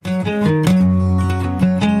Hi,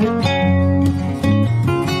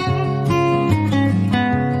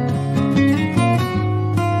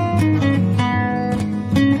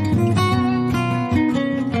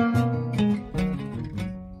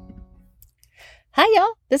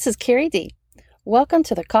 y'all. This is Carrie D. Welcome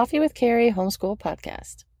to the Coffee with Carrie Homeschool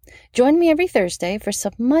Podcast. Join me every Thursday for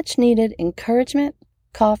some much-needed encouragement,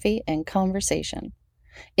 coffee, and conversation.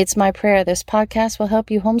 It's my prayer this podcast will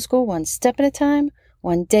help you homeschool one step at a time,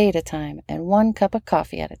 one day at a time, and one cup of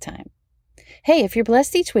coffee at a time. Hey, if you're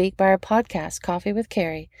blessed each week by our podcast, Coffee with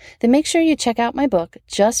Carrie, then make sure you check out my book,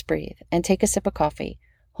 Just Breathe, and take a sip of coffee,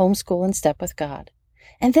 Homeschool in Step with God.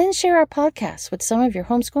 And then share our podcast with some of your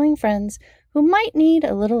homeschooling friends who might need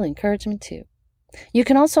a little encouragement too. You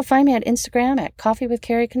can also find me at Instagram at Coffee with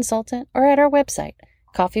Carrie Consultant or at our website,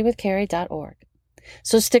 coffeewithcarrie.org.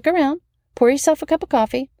 So stick around, pour yourself a cup of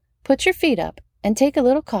coffee, put your feet up, and take a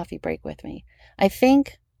little coffee break with me. I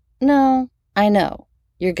know,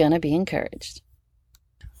 you're going to be encouraged.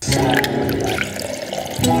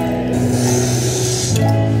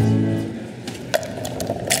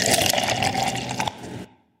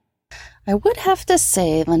 I would have to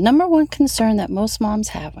say the number one concern that most moms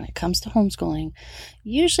have when it comes to homeschooling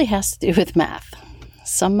usually has to do with math.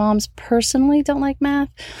 Some moms personally don't like math,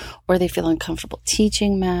 or they feel uncomfortable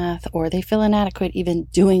teaching math, or they feel inadequate even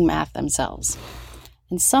doing math themselves.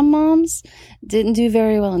 And some moms didn't do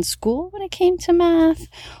very well in school when it came to math,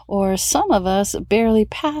 or some of us barely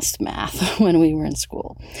passed math when we were in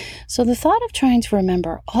school. So the thought of trying to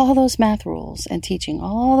remember all those math rules and teaching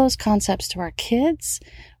all those concepts to our kids,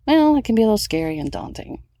 well, it can be a little scary and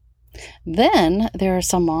daunting. Then there are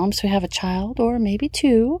some moms who have a child, or maybe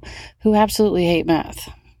two, who absolutely hate math.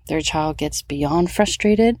 Their child gets beyond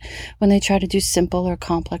frustrated when they try to do simple or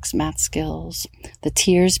complex math skills. The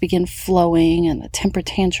tears begin flowing and the temper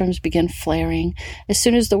tantrums begin flaring as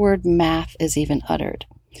soon as the word math is even uttered.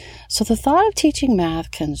 So the thought of teaching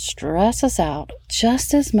math can stress us out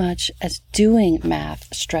just as much as doing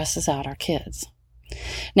math stresses out our kids.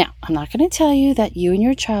 Now, I'm not going to tell you that you and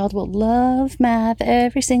your child will love math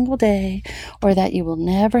every single day, or that you will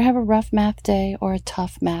never have a rough math day or a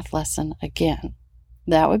tough math lesson again.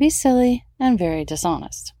 That would be silly and very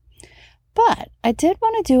dishonest. But I did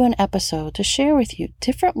want to do an episode to share with you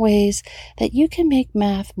different ways that you can make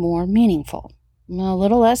math more meaningful, a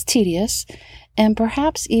little less tedious, and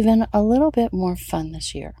perhaps even a little bit more fun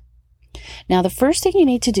this year. Now, the first thing you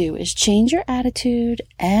need to do is change your attitude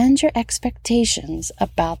and your expectations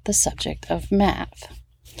about the subject of math.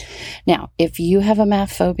 Now, if you have a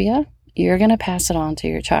math phobia, you're going to pass it on to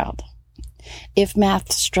your child. If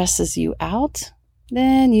math stresses you out,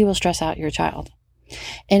 then you will stress out your child.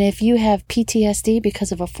 And if you have PTSD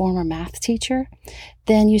because of a former math teacher,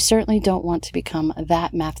 then you certainly don't want to become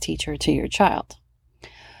that math teacher to your child.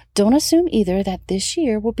 Don't assume either that this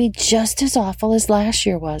year will be just as awful as last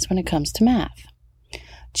year was when it comes to math.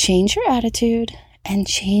 Change your attitude and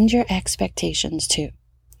change your expectations too.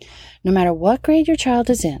 No matter what grade your child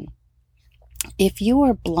is in, if you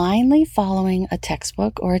are blindly following a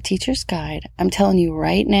textbook or a teacher's guide, I'm telling you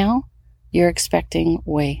right now, you're expecting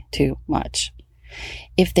way too much.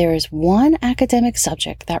 If there is one academic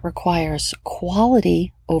subject that requires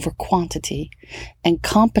quality over quantity and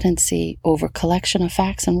competency over collection of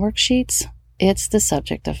facts and worksheets, it's the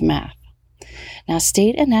subject of math. Now,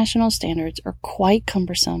 state and national standards are quite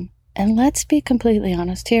cumbersome, and let's be completely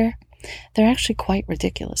honest here, they're actually quite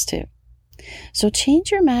ridiculous too. So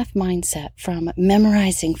change your math mindset from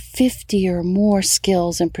memorizing 50 or more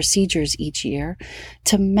skills and procedures each year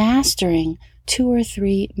to mastering 2 or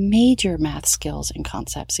 3 major math skills and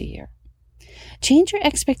concepts a year. Change your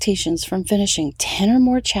expectations from finishing 10 or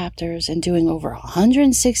more chapters and doing over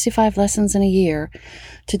 165 lessons in a year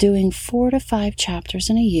to doing 4 to 5 chapters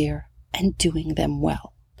in a year and doing them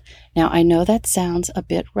well. Now, I know that sounds a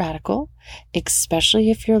bit radical, especially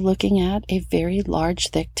if you're looking at a very large,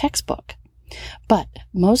 thick textbook. But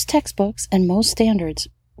most textbooks and most standards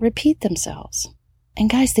repeat themselves. And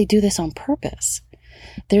guys, they do this on purpose.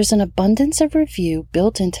 There's an abundance of review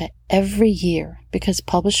built into every year because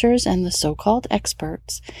publishers and the so-called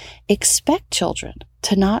experts expect children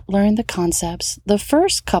to not learn the concepts the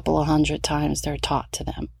first couple of 100 times they're taught to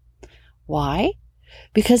them. Why?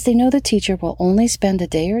 Because they know the teacher will only spend a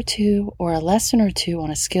day or two or a lesson or two on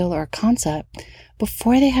a skill or a concept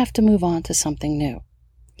before they have to move on to something new.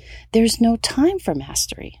 There's no time for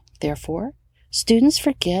mastery. Therefore, students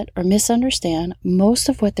forget or misunderstand most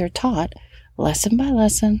of what they're taught lesson by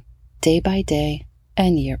lesson, day by day,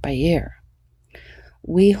 and year by year.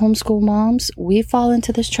 We homeschool moms, we fall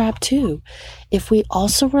into this trap too if we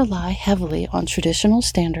also rely heavily on traditional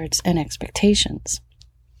standards and expectations.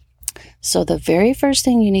 So the very first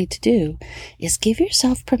thing you need to do is give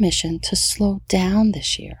yourself permission to slow down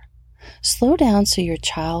this year. Slow down so your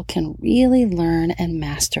child can really learn and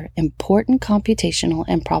master important computational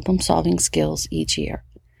and problem-solving skills each year.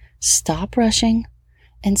 Stop rushing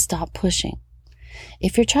and stop pushing.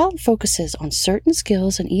 If your child focuses on certain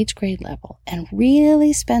skills in each grade level and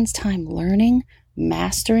really spends time learning,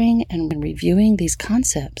 mastering, and reviewing these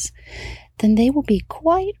concepts, then they will be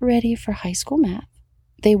quite ready for high school math.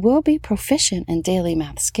 They will be proficient in daily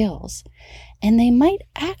math skills, and they might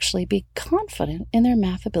actually be confident in their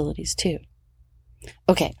math abilities too.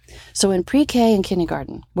 Okay, so in pre-K and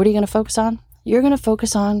kindergarten, what are you going to focus on? You're going to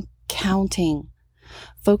focus on counting.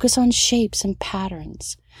 Focus on shapes and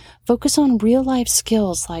patterns. Focus on real-life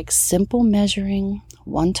skills like simple measuring,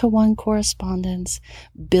 one-to-one correspondence,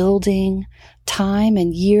 building, time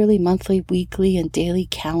and yearly, monthly, weekly, and daily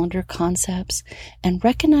calendar concepts, and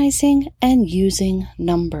recognizing and using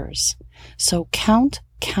numbers. So count,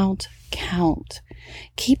 count, count.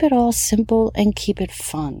 Keep it all simple and keep it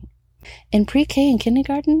fun. In pre-K and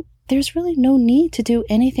kindergarten, there's really no need to do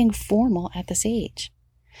anything formal at this age.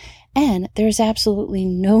 And there's absolutely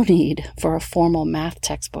no need for a formal math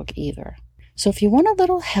textbook either. So if you want a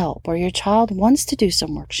little help or your child wants to do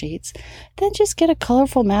some worksheets, then just get a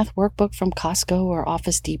colorful math workbook from Costco or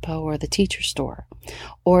Office Depot or the teacher store,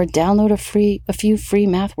 or download a few free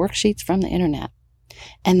math worksheets from the internet.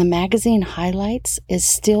 And the magazine Highlights is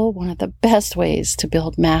still one of the best ways to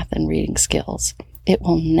build math and reading skills. It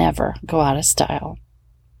will never go out of style.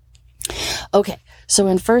 Okay, so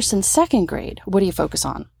in first and second grade, what do you focus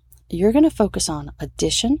on? You're going to focus on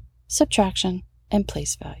addition, subtraction, and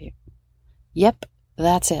place value. Yep,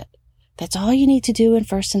 that's it. That's all you need to do in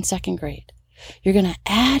first and second grade. You're going to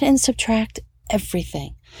add and subtract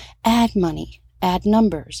everything. Add money, add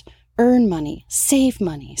numbers, earn money, save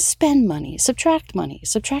money, spend money, subtract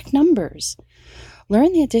numbers.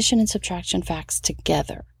 Learn the addition and subtraction facts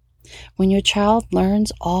together. When your child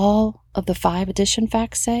learns all of the 5 addition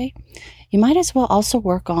facts, say, you might as well also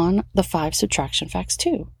work on the 5 subtraction facts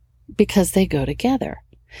too, because they go together.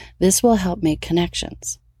 This will help make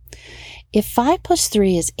connections. If 5 plus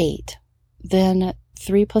 3 is 8, then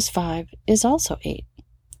 3 plus 5 is also 8.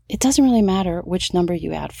 It doesn't really matter which number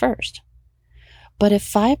you add first. But if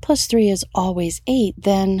 5 plus 3 is always 8,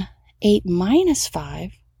 then 8 minus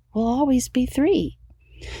 5 will always be 3.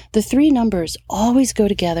 The 3 numbers always go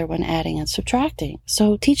together when adding and subtracting,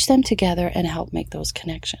 so teach them together and help make those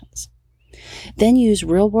connections. Then use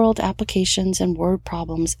real-world applications and word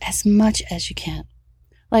problems as much as you can.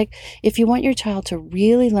 Like, if you want your child to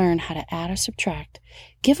really learn how to add or subtract,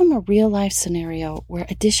 give them a real-life scenario where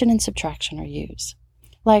addition and subtraction are used.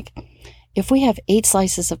 Like, if we have 8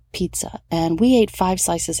 slices of pizza and we ate 5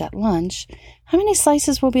 slices at lunch, how many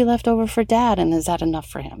slices will be left over for Dad, and is that enough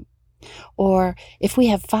for him? Or if we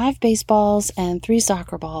have 5 baseballs and 3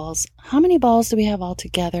 soccer balls, how many balls do we have all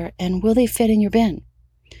together, and will they fit in your bin?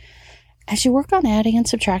 As you work on adding and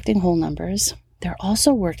subtracting whole numbers, they're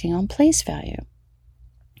also working on place value.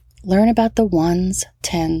 Learn about the ones,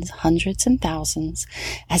 tens, hundreds, and thousands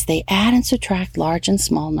as they add and subtract large and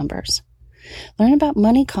small numbers. Learn about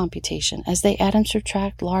money computation as they add and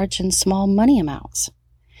subtract large and small money amounts.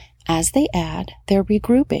 As they add, they're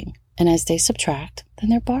regrouping, and as they subtract,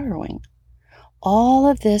 then they're borrowing. All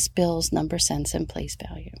of this builds number sense and place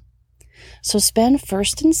value. So spend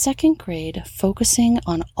first and second grade focusing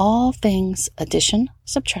on all things addition,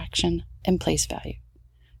 subtraction, and place value.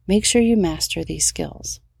 Make sure you master these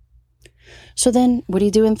skills. So then, what do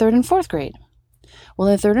you do in third and fourth grade? Well,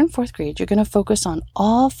 in third and fourth grade, you're going to focus on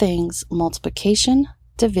all things multiplication,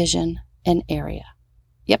 division, and area.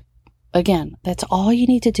 Yep, again, that's all you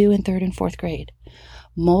need to do in third and fourth grade.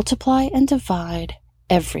 Multiply and divide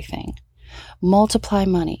everything. Multiply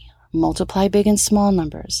money. Multiply big and small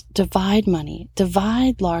numbers. Divide money.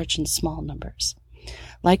 Divide large and small numbers.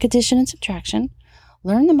 Like addition and subtraction,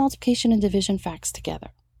 learn the multiplication and division facts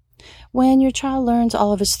together. When your child learns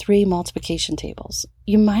all of his 3 multiplication tables,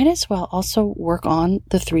 you might as well also work on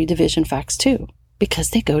the 3 division facts too,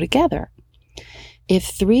 because they go together. If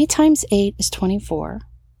 3 times 8 is 24,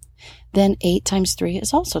 then 8 times 3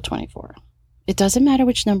 is also 24. It doesn't matter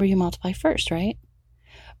which number you multiply first, right?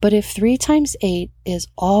 But if 3 times 8 is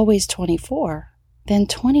always 24, then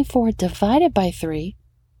 24 divided by 3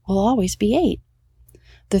 will always be 8.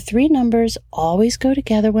 The 3 numbers always go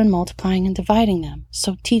together when multiplying and dividing them,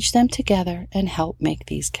 so teach them together and help make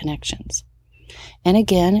these connections. And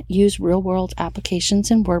again, use real-world applications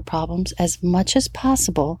and word problems as much as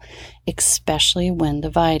possible, especially when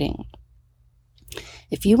dividing.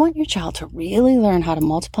 If you want your child to really learn how to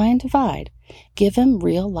multiply and divide, give him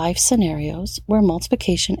real-life scenarios where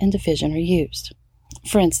multiplication and division are used.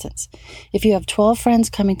 For instance, if you have 12 friends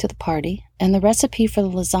coming to the party and the recipe for the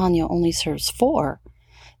lasagna only serves 4,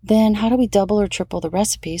 then how do we double or triple the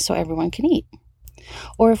recipe so everyone can eat?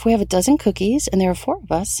 Or if we have a dozen cookies and there are 4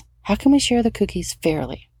 of us, how can we share the cookies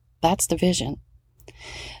fairly? That's division.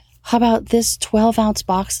 How about this 12-ounce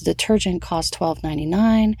box of detergent costs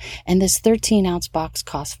 $12.99 and this 13-ounce box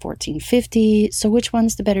costs $14.50, so which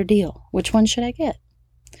one's the better deal? Which one should I get?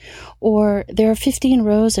 Or there are 15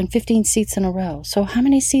 rows and 15 seats in a row, so how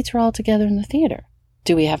many seats are all together in the theater?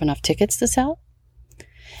 Do we have enough tickets to sell?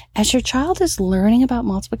 As your child is learning about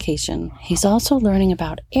multiplication, he's also learning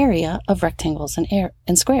about area of rectangles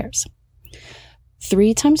and squares.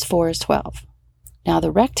 3 times 4 is 12. Now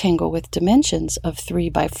the rectangle with dimensions of 3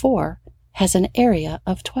 by 4 has an area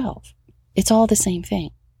of 12. It's all the same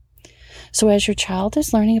thing. So as your child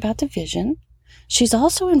is learning about division, she's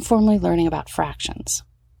also informally learning about fractions,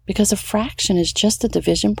 because a fraction is just a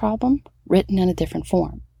division problem written in a different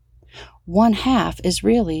form. 1/2 is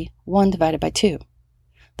really 1 divided by 2.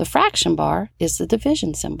 The fraction bar is the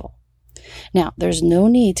division symbol. Now, there's no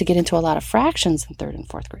need to get into a lot of fractions in 3rd and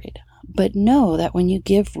 4th grade, but know that when you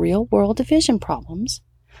give real-world division problems,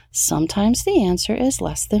 sometimes the answer is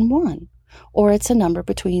less than 1, or it's a number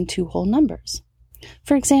between 2 whole numbers.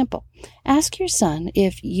 For example, ask your son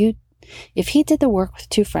if he did the work with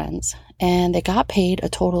 2 friends and they got paid a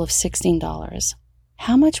total of $16,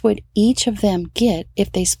 how much would each of them get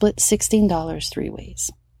if they split $16 3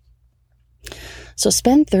 ways? So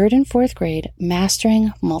spend 3rd and 4th grade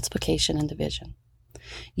mastering multiplication and division.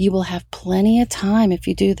 You will have plenty of time if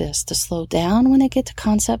you do this to slow down when they get to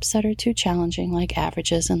concepts that are too challenging, like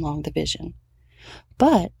averages and long division.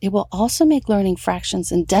 But it will also make learning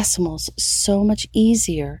fractions and decimals so much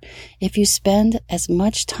easier if you spend as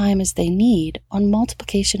much time as they need on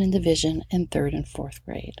multiplication and division in 3rd and 4th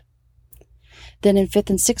grade. Then in 5th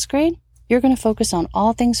and 6th grade, you're going to focus on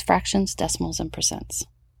all things fractions, decimals, and percents.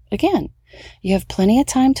 Again, you have plenty of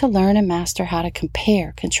time to learn and master how to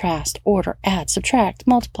compare, contrast, order, add, subtract,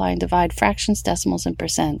 multiply, and divide fractions, decimals, and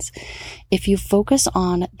percents if you focus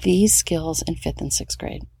on these skills in 5th and 6th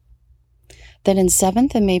grade. Then in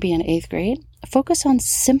 7th and maybe in 8th grade, focus on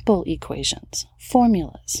simple equations,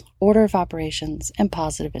 formulas, order of operations, and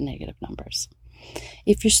positive and negative numbers.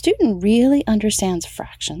 If your student really understands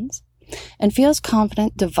fractions and feels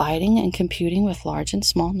confident dividing and computing with large and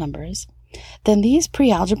small numbers, then these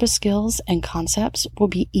pre-algebra skills and concepts will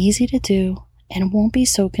be easy to do and won't be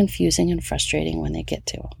so confusing and frustrating when they get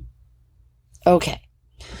to them. Okay,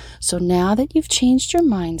 so now that you've changed your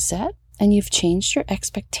mindset and you've changed your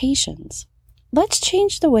expectations, let's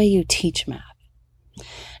change the way you teach math.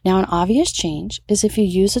 Now, an obvious change is if you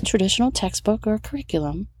use a traditional textbook or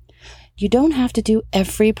curriculum, you don't have to do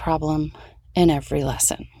every problem in every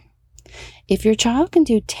lesson. If your child can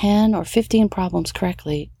do 10 or 15 problems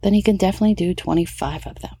correctly, then he can definitely do 25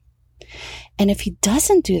 of them. And if he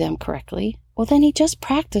doesn't do them correctly, well, then he just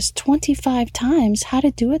practiced 25 times how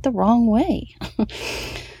to do it the wrong way.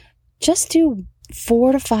 Just do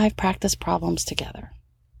 4 to 5 practice problems together.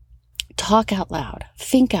 Talk out loud,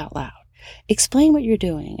 think out loud, explain what you're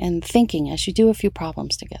doing and thinking as you do a few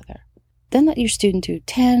problems together. Then let your student do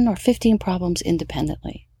 10 or 15 problems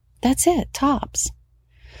independently. That's it, tops.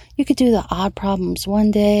 You could do the odd problems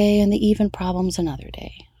one day and the even problems another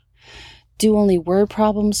day. Do only word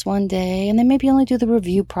problems one day and then maybe only do the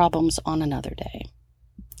review problems on another day.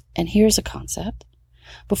 And here's a concept.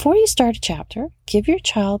 Before you start a chapter, give your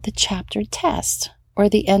child the chapter test or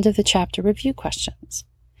the end of the chapter review questions.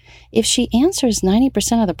 If she answers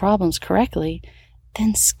 90% of the problems correctly,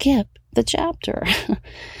 then skip the chapter.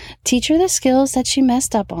 Teach her the skills that she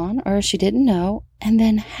messed up on or she didn't know, and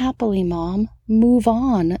then happily, Mom, move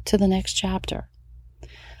on to the next chapter.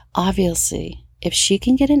 Obviously, if she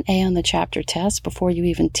can get an A on the chapter test before you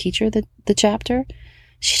even teach her the chapter,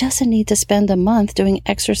 she doesn't need to spend a month doing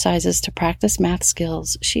exercises to practice math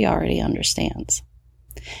skills she already understands.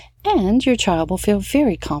 And your child will feel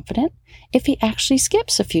very confident if he actually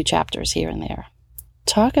skips a few chapters here and there.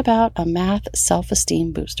 Talk about a math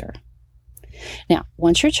self-esteem booster. Now,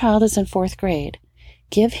 once your child is in 4th grade,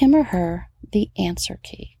 give him or her the answer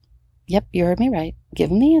key. Yep, you heard me right. Give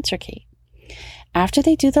them the answer key. After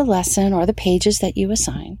they do the lesson or the pages that you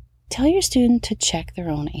assign, tell your student to check their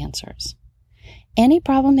own answers. Any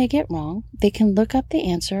problem they get wrong, they can look up the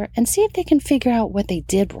answer and see if they can figure out what they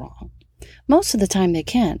did wrong. Most of the time they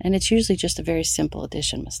can, and it's usually just a very simple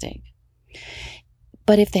addition mistake.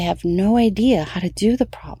 But if they have no idea how to do the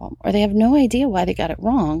problem, or they have no idea why they got it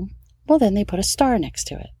wrong, well, then they put a star next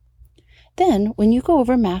to it. Then, when you go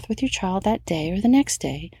over math with your child that day or the next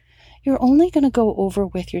day, you're only going to go over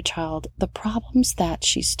with your child the problems that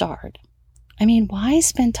she starred. I mean, why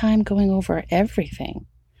spend time going over everything?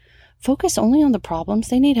 Focus only on the problems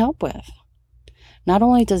they need help with. Not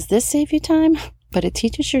only does this save you time, but it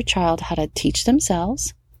teaches your child how to teach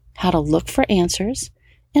themselves, how to look for answers,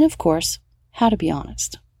 and of course, how to be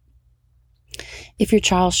honest. If your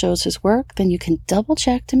child shows his work, then you can double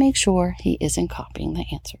check to make sure he isn't copying the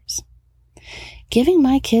answers. Giving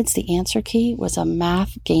my kids the answer key was a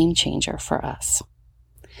math game changer for us.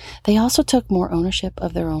 They also took more ownership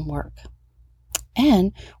of their own work.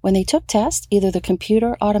 And when they took tests, either the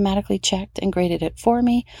computer automatically checked and graded it for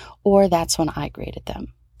me, or that's when I graded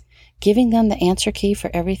them. Giving them the answer key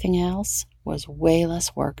for everything else was way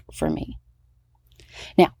less work for me.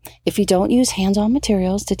 Now, if you don't use hands-on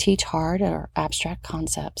materials to teach hard or abstract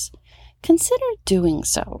concepts, consider doing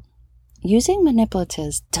so. Using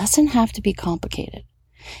manipulatives doesn't have to be complicated,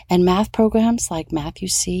 and math programs like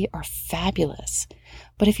Math-U-See are fabulous.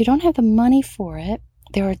 But if you don't have the money for it,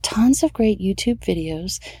 there are tons of great YouTube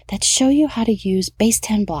videos that show you how to use base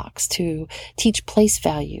 10 blocks to teach place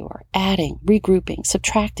value or adding, regrouping,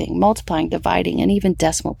 subtracting, multiplying, dividing, and even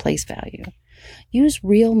decimal place value. Use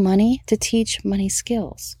real money to teach money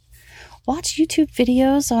skills. Watch YouTube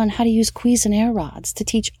videos on how to use Cuisenaire rods to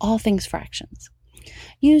teach all things fractions.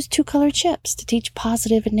 Use two-color chips to teach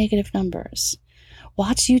positive and negative numbers.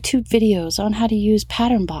 Watch YouTube videos on how to use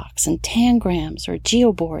pattern box and tangrams or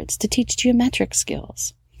geoboards to teach geometric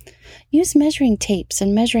skills. Use measuring tapes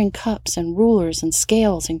and measuring cups and rulers and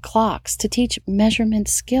scales and clocks to teach measurement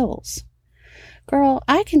skills. Girl,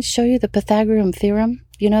 I can show you the Pythagorean theorem,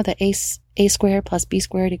 you know, the a squared plus b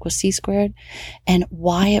squared equals c squared, and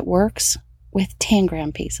why it works with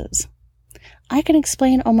tangram pieces. I can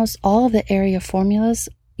explain almost all of the area formulas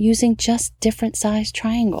using just different sized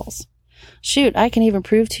triangles. Shoot, I can even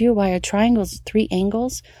prove to you why a triangle's 3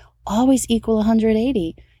 angles always equal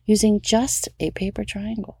 180 using just a paper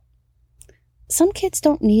triangle. Some kids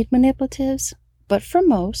don't need manipulatives, but for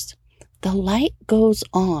most, the light goes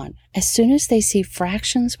on as soon as they see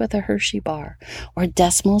fractions with a Hershey bar or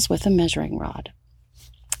decimals with a measuring rod.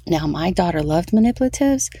 Now, my daughter loved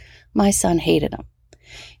manipulatives. My son hated them.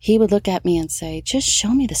 He would look at me and say, "Just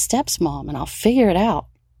show me the steps, Mom, and I'll figure it out."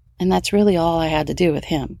 And that's really all I had to do with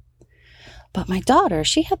him. But my daughter,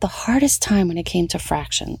 she had the hardest time when it came to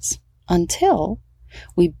fractions, until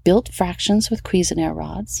we built fractions with Cuisenaire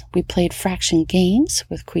rods, we played fraction games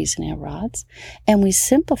with Cuisenaire rods, and we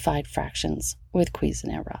simplified fractions with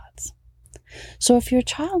Cuisenaire rods. So if your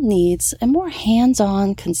child needs a more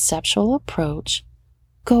hands-on conceptual approach,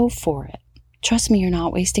 go for it. Trust me, you're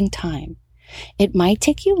not wasting time. It might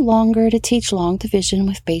take you longer to teach long division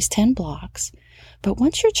with base 10 blocks, but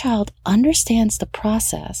once your child understands the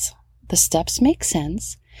process, the steps make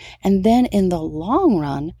sense, and then in the long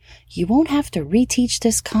run, you won't have to reteach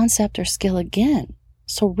this concept or skill again.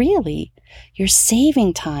 So really, you're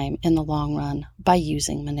saving time in the long run by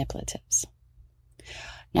using manipulatives.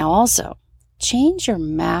 Now also, change your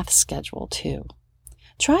math schedule too.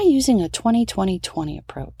 Try using a 20-20-20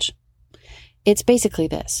 approach. It's basically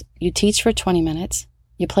this. You teach for 20 minutes,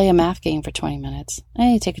 you play a math game for 20 minutes,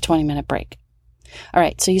 and you take a 20-minute break. All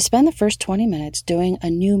right, so you spend the first 20 minutes doing a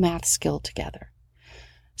new math skill together.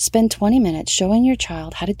 Spend 20 minutes showing your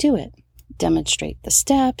child how to do it. Demonstrate the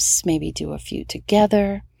steps, maybe do a few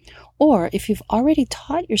together. Or if you've already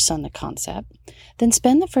taught your son the concept, then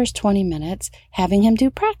spend the first 20 minutes having him do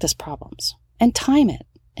practice problems and time it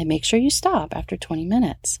and make sure you stop after 20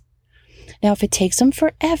 minutes. Now, if it takes him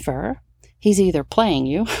forever, he's either playing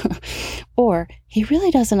you or he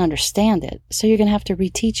really doesn't understand it, so you're going to have to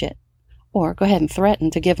reteach it. Or go ahead and threaten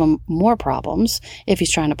to give him more problems if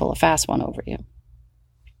he's trying to pull a fast one over you.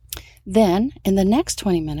 Then, in the next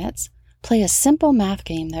 20 minutes, play a simple math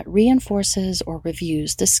game that reinforces or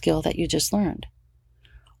reviews the skill that you just learned.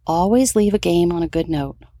 Always leave a game on a good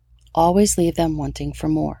note. Always leave them wanting for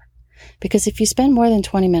more. Because if you spend more than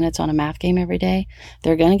 20 minutes on a math game every day,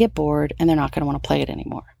 they're going to get bored and they're not going to want to play it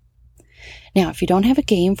anymore. Now, if you don't have a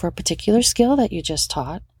game for a particular skill that you just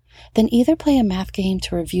taught, then either play a math game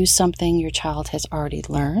to review something your child has already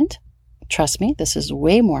learned. Trust me, this is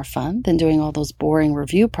way more fun than doing all those boring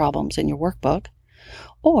review problems in your workbook.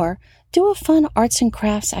 Or do a fun arts and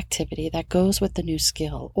crafts activity that goes with the new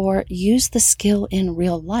skill, or use the skill in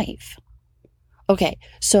real life. Okay,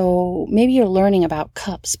 so maybe you're learning about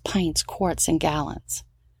cups, pints, quarts, and gallons.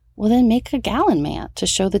 Well, then make a gallon man to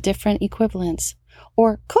show the different equivalents.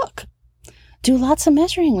 Or cook. Do lots of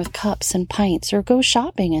measuring with cups and pints, or go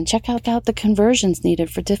shopping and check out the conversions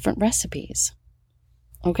needed for different recipes.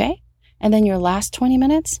 Okay? And then your last 20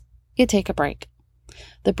 minutes, you take a break.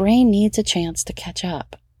 The brain needs a chance to catch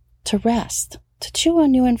up, to rest, to chew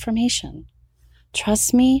on new information.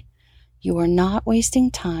 Trust me, you are not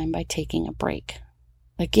wasting time by taking a break.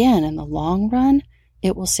 Again, in the long run,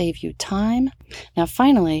 it will save you time. Now,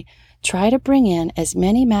 finally, try to bring in as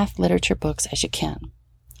many math literature books as you can.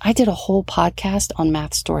 I did a whole podcast on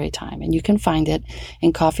math story time, and you can find it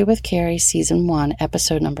in Coffee with Carrie Season 1,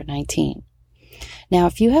 Episode number 19. Now,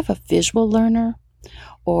 if you have a visual learner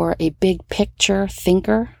or a big picture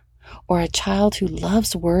thinker or a child who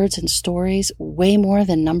loves words and stories way more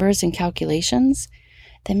than numbers and calculations,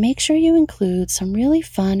 then make sure you include some really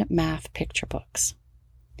fun math picture books.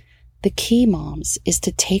 The key, moms, is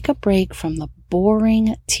to take a break from the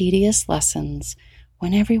boring, tedious lessons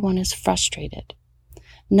when everyone is frustrated.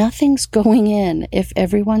 Nothing's going in if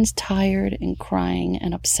everyone's tired and crying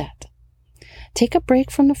and upset. Take a break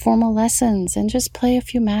from the formal lessons and just play a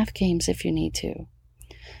few math games if you need to.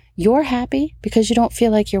 You're happy because you don't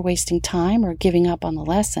feel like you're wasting time or giving up on the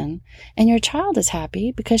lesson, and your child is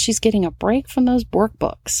happy because she's getting a break from those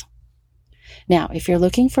workbooks. Now, if you're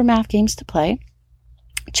looking for math games to play,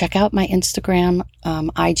 check out my Instagram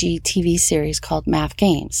IGTV series called Math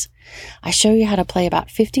Games. I show you how to play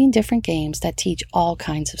about 15 different games that teach all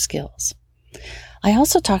kinds of skills. I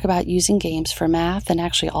also talk about using games for math and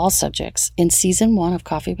actually all subjects in Season 1 of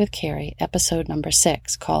Coffee with Carrie, Episode number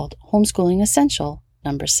 6, called Homeschooling Essential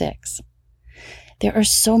number 6. There are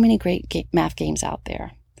so many great math games out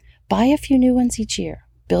there. Buy a few new ones each year,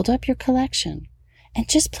 build up your collection, and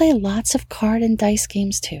just play lots of card and dice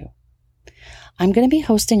games too. I'm going to be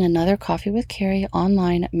hosting another Coffee with Carrie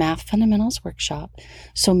online math fundamentals workshop,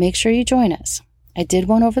 so make sure you join us. I did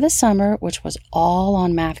one over the summer, which was all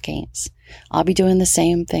on math games. I'll be doing the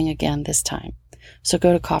same thing again this time. So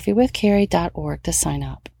go to coffeewithcarrie.org to sign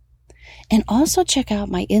up. And also check out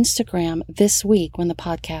my Instagram this week when the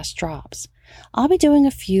podcast drops. I'll be doing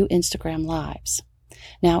a few Instagram lives.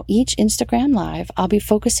 Now, each Instagram live, I'll be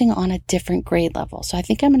focusing on a different grade level. So I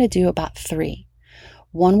think I'm going to do about 3.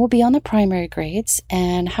 One will be on the primary grades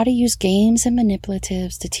and how to use games and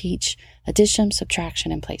manipulatives to teach addition,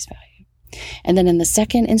 subtraction, and place value. And then in the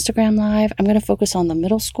second Instagram live, I'm going to focus on the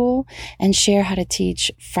middle school and share how to teach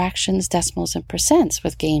fractions, decimals, and percents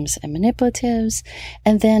with games and manipulatives.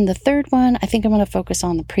 And then the third one, I think I'm going to focus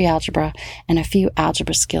on the pre-algebra and a few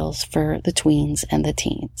algebra skills for the tweens and the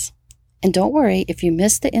teens. And don't worry, if you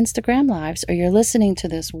missed the Instagram lives or you're listening to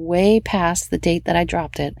this way past the date that I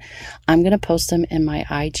dropped it, I'm going to post them in my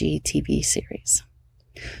IGTV series.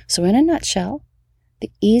 So in a nutshell,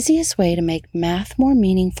 the easiest way to make math more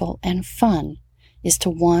meaningful and fun is to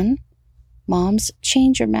 1, moms,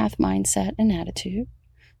 change your math mindset and attitude.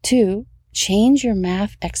 2, change your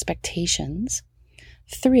math expectations.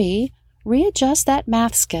 3, readjust that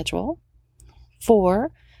math schedule.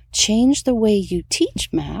 4, change the way you teach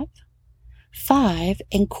math. 5,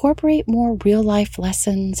 incorporate more real-life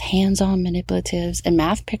lessons, hands-on manipulatives, and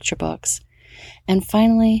math picture books. And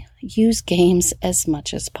finally, use games as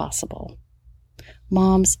much as possible.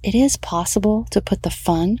 Moms, it is possible to put the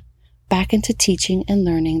fun back into teaching and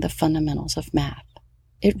learning the fundamentals of math.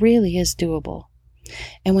 It really is doable.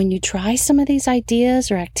 And when you try some of these ideas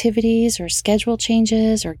or activities or schedule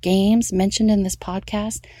changes or games mentioned in this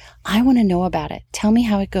podcast, I want to know about it. Tell me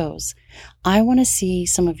how it goes. I want to see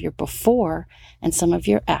some of your before and some of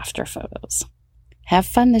your after photos. Have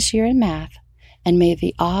fun this year in math, and may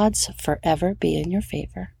the odds forever be in your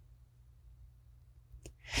favor.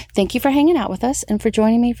 Thank you for hanging out with us and for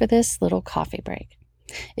joining me for this little coffee break.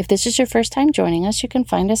 If this is your first time joining us, you can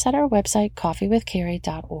find us at our website,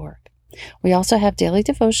 coffeewithcarrie.org. We also have daily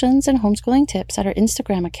devotions and homeschooling tips at our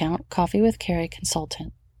Instagram account, Coffee with Carrie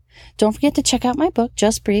Consultant. Don't forget to check out my book,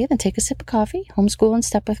 Just Breathe and Take a Sip of Coffee, Homeschool and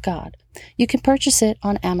Step with God. You can purchase it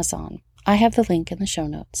on Amazon. I have the link in the show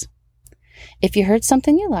notes. If you heard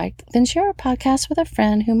something you liked, then share our podcast with a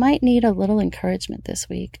friend who might need a little encouragement this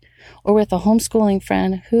week, or with a homeschooling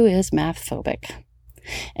friend who is math phobic.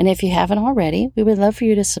 And if you haven't already, we would love for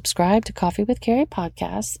you to subscribe to Coffee with Carrie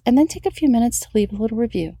podcast and then take a few minutes to leave a little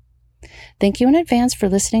review. Thank you in advance for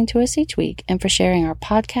listening to us each week and for sharing our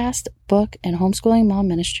podcast, book, and homeschooling mom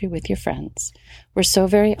ministry with your friends. We're so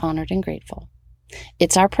very honored and grateful.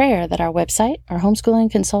 It's our prayer that our website, our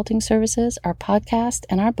homeschooling consulting services, our podcast,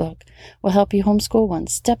 and our book will help you homeschool one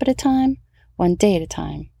step at a time, one day at a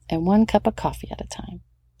time, and one cup of coffee at a time.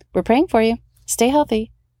 We're praying for you. Stay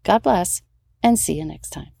healthy. God bless, and see you next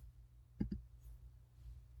time.